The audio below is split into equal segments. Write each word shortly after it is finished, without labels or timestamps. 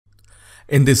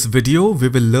In this video, we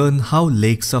will learn how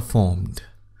lakes are formed.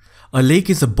 A lake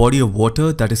is a body of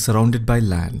water that is surrounded by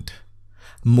land.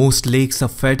 Most lakes are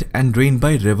fed and drained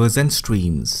by rivers and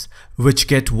streams, which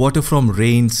get water from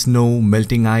rain, snow,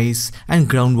 melting ice, and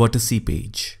groundwater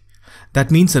seepage.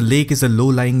 That means a lake is a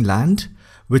low-lying land,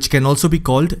 which can also be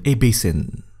called a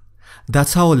basin.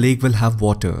 That's how a lake will have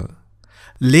water.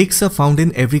 Lakes are found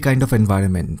in every kind of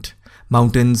environment: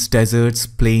 mountains, deserts,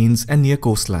 plains, and near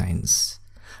coastlines.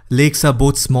 Lakes are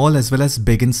both small as well as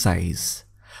big in size.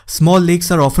 Small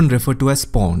lakes are often referred to as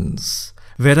ponds,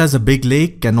 whereas a big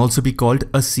lake can also be called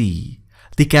a sea.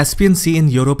 The Caspian Sea in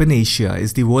Europe and Asia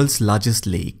is the world's largest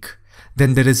lake.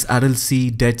 Then there is Aral Sea,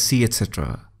 Dead Sea,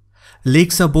 etc.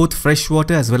 Lakes are both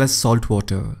freshwater as well as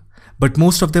saltwater, but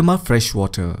most of them are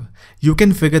freshwater. You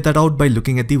can figure that out by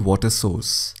looking at the water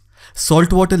source.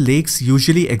 Saltwater lakes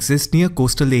usually exist near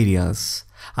coastal areas.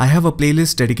 I have a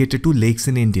playlist dedicated to lakes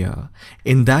in India.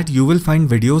 In that you will find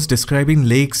videos describing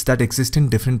lakes that exist in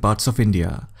different parts of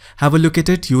India. Have a look at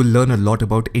it, you will learn a lot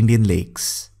about Indian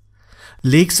lakes.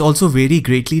 Lakes also vary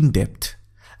greatly in depth.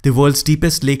 The world's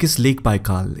deepest lake is Lake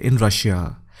Baikal in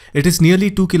Russia. It is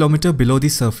nearly 2 km below the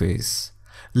surface.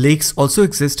 Lakes also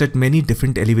exist at many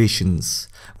different elevations.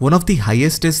 One of the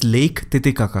highest is Lake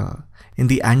Titicaca in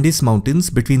the Andes Mountains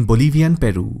between Bolivia and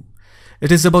Peru.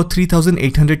 It is about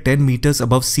 3,810 meters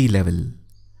above sea level.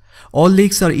 All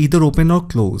lakes are either open or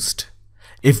closed.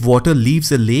 If water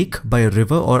leaves a lake by a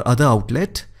river or other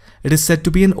outlet, it is said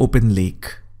to be an open lake.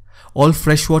 All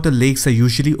freshwater lakes are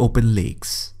usually open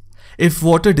lakes. If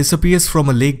water disappears from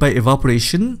a lake by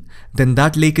evaporation, then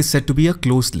that lake is said to be a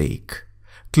closed lake.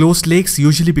 Closed lakes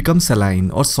usually become saline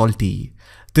or salty.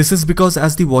 This is because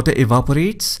as the water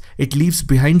evaporates, it leaves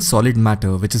behind solid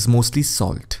matter, which is mostly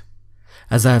salt.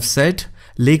 As I have said,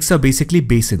 lakes are basically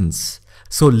basins.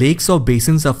 So lakes or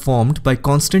basins are formed by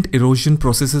constant erosion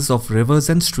processes of rivers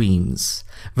and streams.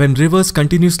 When rivers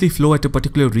continuously flow at a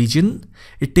particular region,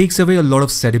 it takes away a lot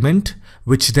of sediment,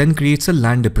 which then creates a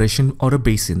land depression or a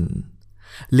basin.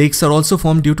 Lakes are also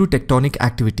formed due to tectonic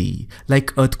activity,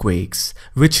 like earthquakes,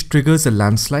 which triggers a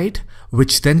landslide,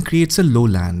 which then creates a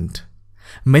lowland.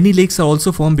 Many lakes are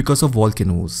also formed because of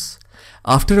volcanoes.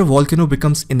 After a volcano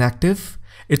becomes inactive,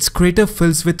 its crater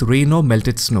fills with rain or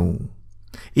melted snow.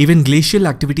 Even glacial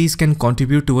activities can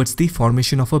contribute towards the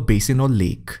formation of a basin or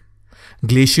lake.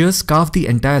 Glaciers carve the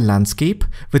entire landscape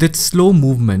with its slow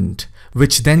movement,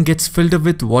 which then gets filled up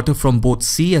with water from both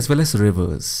sea as well as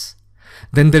rivers.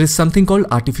 Then there is something called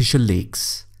artificial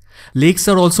lakes. Lakes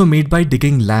are also made by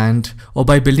digging land or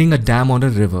by building a dam on a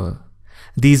river.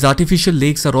 These artificial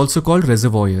lakes are also called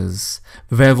reservoirs,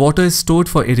 where water is stored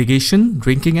for irrigation,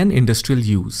 drinking, and industrial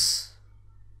use.